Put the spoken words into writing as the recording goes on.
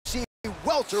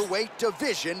welterweight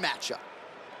division matchup.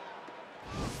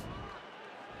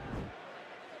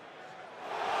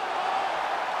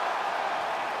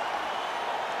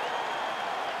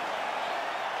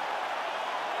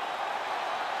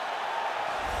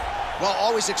 Well,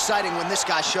 always exciting when this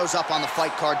guy shows up on the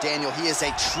fight card, Daniel. He is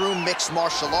a true mixed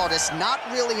martial artist. Not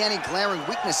really any glaring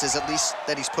weaknesses, at least,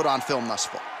 that he's put on film thus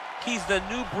far. He's the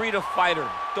new breed of fighter.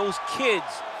 Those kids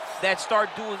that start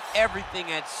doing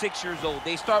everything at 6 years old.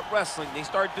 They start wrestling, they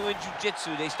start doing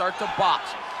jiu-jitsu, they start to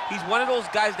box. He's one of those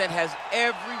guys that has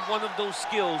every one of those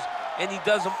skills, and he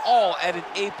does them all at an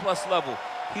A+ level.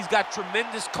 He's got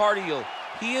tremendous cardio.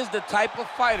 He is the type of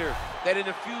fighter that in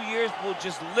a few years will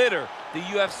just litter the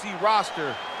UFC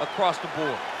roster across the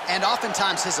board. And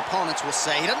oftentimes his opponents will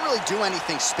say he doesn't really do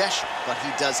anything special, but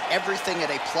he does everything at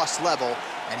a plus level,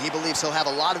 and he believes he'll have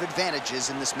a lot of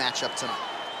advantages in this matchup tonight.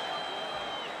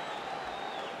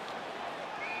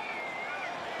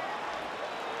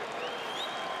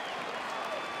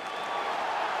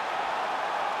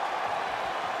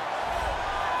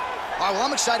 All right, well,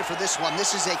 I'm excited for this one.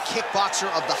 This is a kickboxer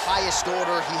of the highest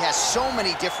order. He has so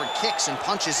many different kicks and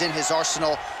punches in his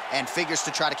arsenal and figures to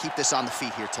try to keep this on the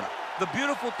feet here tonight. The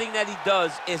beautiful thing that he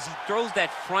does is he throws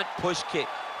that front push kick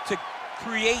to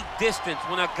create distance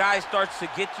when a guy starts to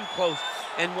get too close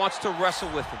and wants to wrestle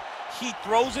with him. He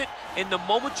throws it, and the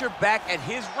moment you're back at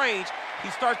his range, he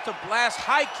starts to blast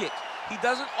high kicks. He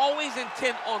doesn't always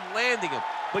intend on landing them,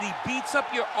 but he beats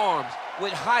up your arms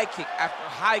with high kick after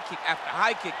high kick after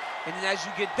high kick. And then as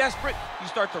you get desperate, you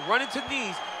start to run into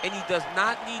knees, and he does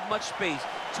not need much space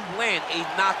to land a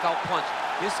knockout punch.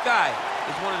 This guy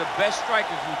is one of the best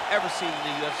strikers we've ever seen in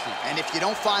the UFC. And if you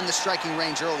don't find the striking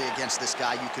range early against this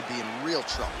guy, you could be in real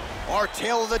trouble. Our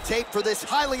tail of the tape for this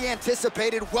highly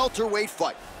anticipated welterweight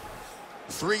fight.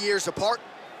 3 years apart,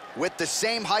 with the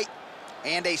same height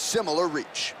and a similar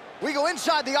reach. We go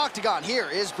inside the octagon. Here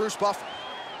is Bruce Buffer.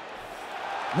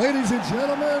 Ladies and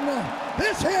gentlemen,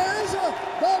 this is the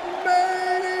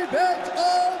main event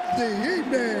of the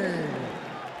evening.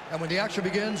 And when the action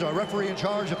begins, our referee in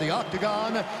charge of the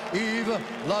octagon, Yves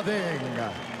Loving.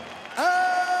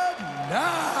 And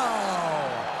now,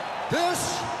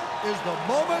 this is the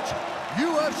moment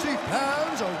UFC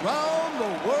fans around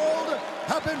the world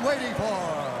have been waiting for.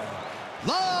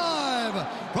 Live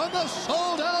from the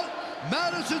sold-out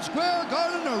Madison Square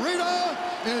Garden Arena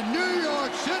in New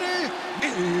York City,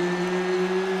 it's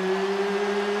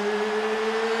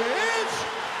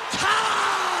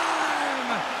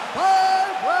time!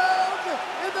 5 rounds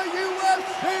in the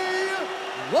UFC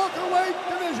welterweight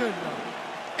division.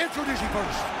 Introducing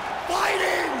first,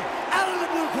 fighting out of the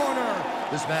blue corner.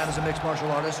 This man is a mixed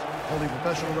martial artist, holding a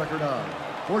professional record of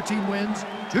 14 wins,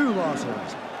 2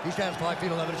 losses. He stands 5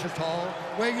 feet 11 inches tall,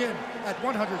 weighing in at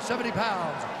 170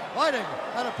 pounds. Fighting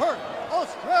out of Perth,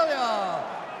 Australia,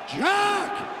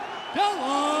 Jack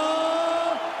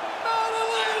Della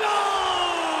Maddalena!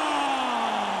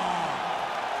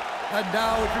 And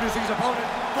now introducing his opponent,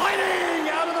 fighting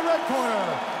out of the red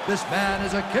corner. This man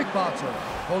is a kickboxer,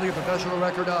 holding a professional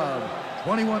record of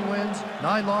 21 wins,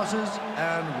 9 losses,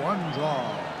 and 1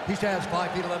 draw. He stands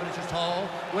 5 feet 11 inches tall,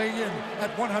 weighing in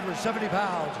at 170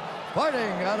 pounds.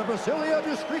 Fighting out of Brasilia,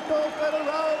 Distrito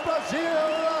Federal,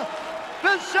 Brazil,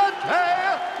 Vicente,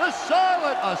 the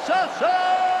Silent Assassin,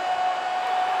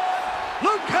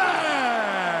 Luque!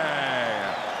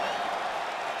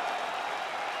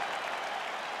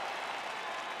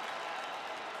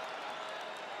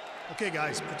 Okay,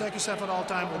 guys, protect yourself at all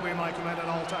time, obey my command at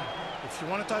all time. If you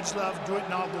want to touch left, do it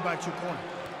now, go back to your corner.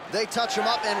 They touch him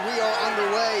up, and we are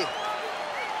underway.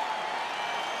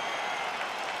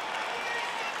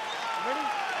 Ready?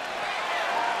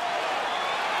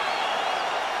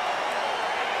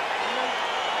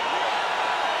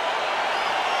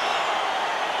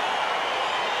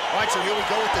 All right, so here we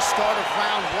go with the start of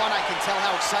round 1. I can tell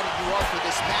how excited you are for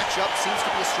this matchup. Seems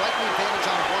to be a striking advantage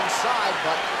on one side,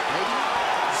 but maybe not.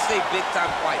 This is a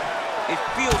big-time fight. It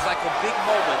feels like a big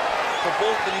moment for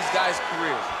both of these guys'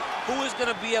 careers. Who is going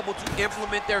to be able to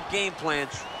implement their game plan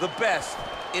the best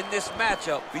in this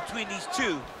matchup between these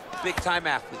two big-time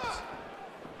athletes?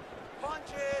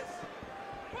 Punches.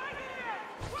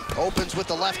 Opens with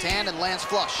the left hand and lands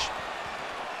flush.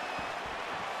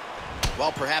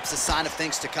 Well, perhaps a sign of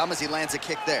things to come as he lands a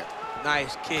kick there.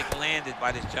 Nice kick landed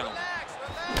by this gentleman.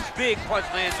 Big punch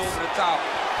lands over the top.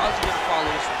 How's he going to follow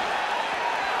this one?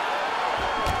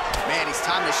 Man, he's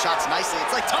timing his shots nicely.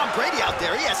 It's like Tom Brady out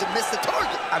there. He hasn't missed the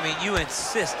target. I mean, you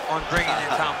insist on bringing in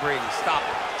Tom Brady. Stop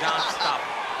it. John, stop it.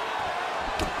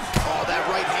 Oh, that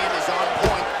right hand is on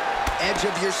point. Edge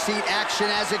of your seat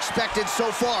action as expected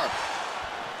so far.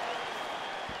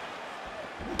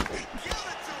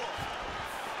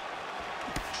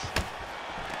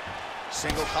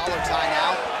 Single collar tie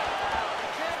now.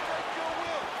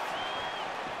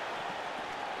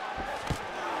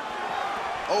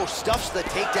 Oh, stuffs the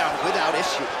takedown without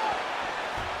issue.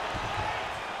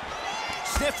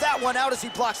 Sniff that one out as he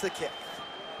blocks the kick.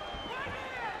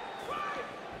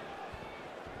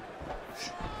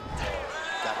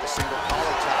 Got the single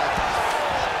collar tie.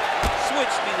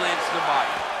 Switch knee lands to the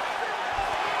body.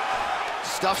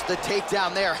 Stuffs the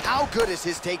takedown there. How good is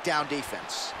his takedown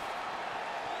defense?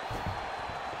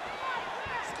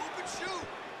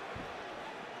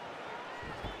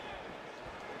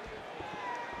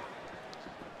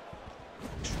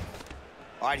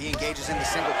 All right, he engages in the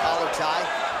single collar tie.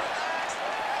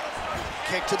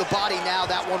 Kick to the body now,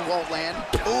 that one won't land.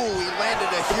 Ooh, he landed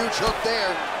a huge hook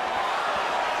there.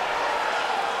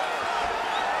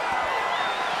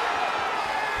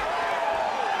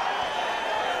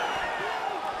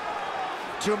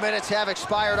 Two minutes have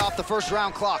expired off the first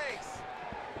round clock.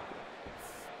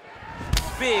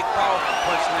 Big, powerful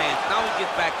punch lands. Now he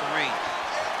gets back to range.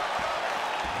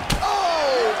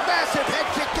 Oh, massive head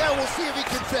kick there. We'll see if he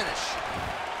can finish.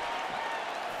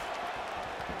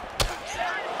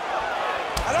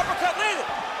 An uppercut landed.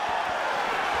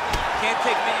 Can't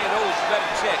take many of those. You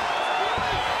better check.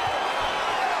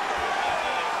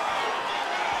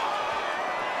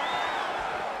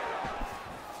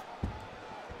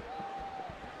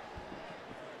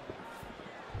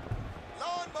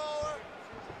 Lawnmower.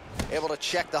 Able to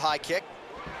check the high kick.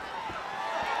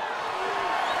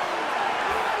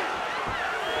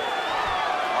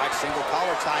 All right, single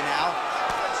collar tie now.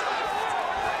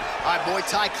 All right, Muay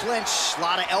Thai clinch, a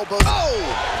lot of elbows. Oh!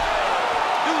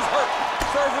 Dude's hurt.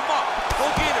 Serve him up. Go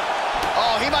get him.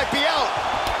 Oh, he might be out.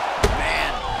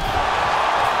 Man.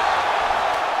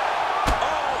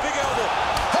 Oh, big elbow.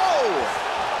 Oh!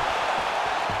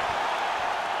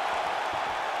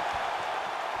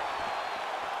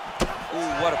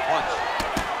 Ooh, what a punch.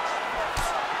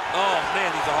 Oh, man,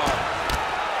 these are hard.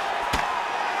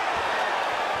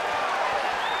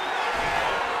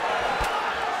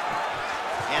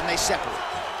 And they separate.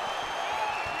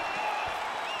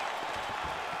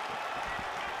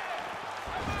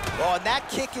 Oh, and that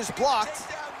kick is blocked.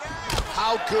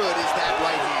 How good is that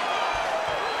right hand?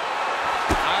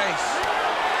 Nice.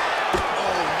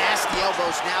 Oh, nasty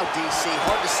elbows now, DC.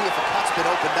 Hard to see if a cut's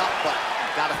been opened up, but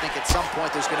gotta think at some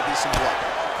point there's gonna be some blood.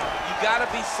 You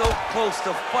gotta be so close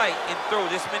to fight and throw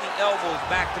this many elbows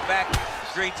back to back.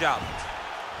 Great job.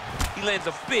 He lands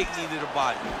a big knee to the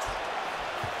body.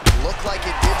 Looked like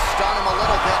it did stun him a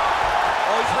little bit.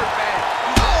 Oh, he's hurt bad.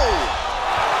 Oh!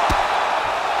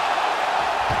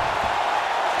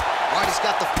 All right, he's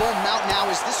got the full mount now.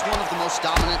 Is this one of the most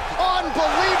dominant?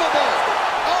 Unbelievable!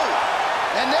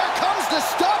 Oh, and there comes the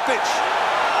stoppage.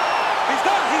 He's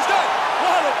done, he's done.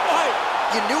 What a fight.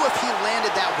 You knew if he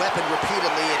landed that weapon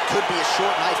repeatedly, it could be a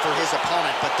short night for his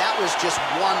opponent, but that was just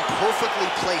one perfectly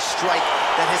placed strike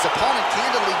that his opponent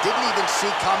candidly didn't even see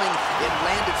coming. It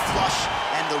landed flush,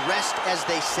 and the rest, as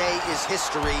they say, is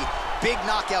history. Big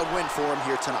knockout win for him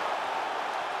here tonight.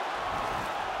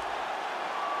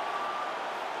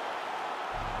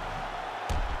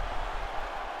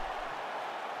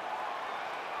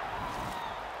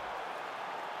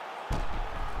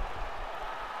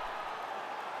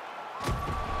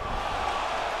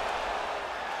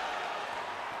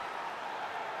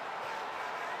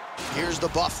 Here's the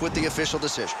buff with the official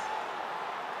decision.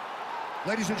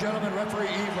 Ladies and gentlemen, referee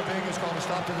Yves Leving has called a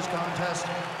stop to this contest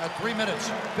at 3 minutes,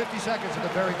 50 seconds of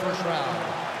the very first round.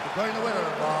 Declaring the winner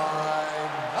by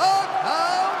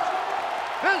knockout,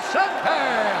 Vicente,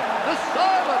 the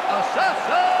Silent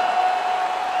Assassin,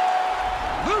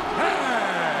 Luque.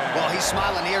 Well, he's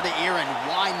smiling ear to ear, and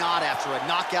why not after a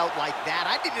knockout like that?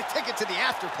 I need a ticket to the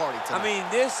after party tonight. I mean,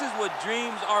 this is what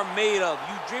dreams are made of.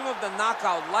 You dream of the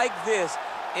knockout like this,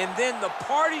 and then the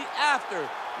party after,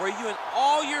 where you and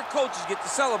all your coaches get to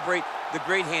celebrate the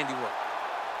great handiwork.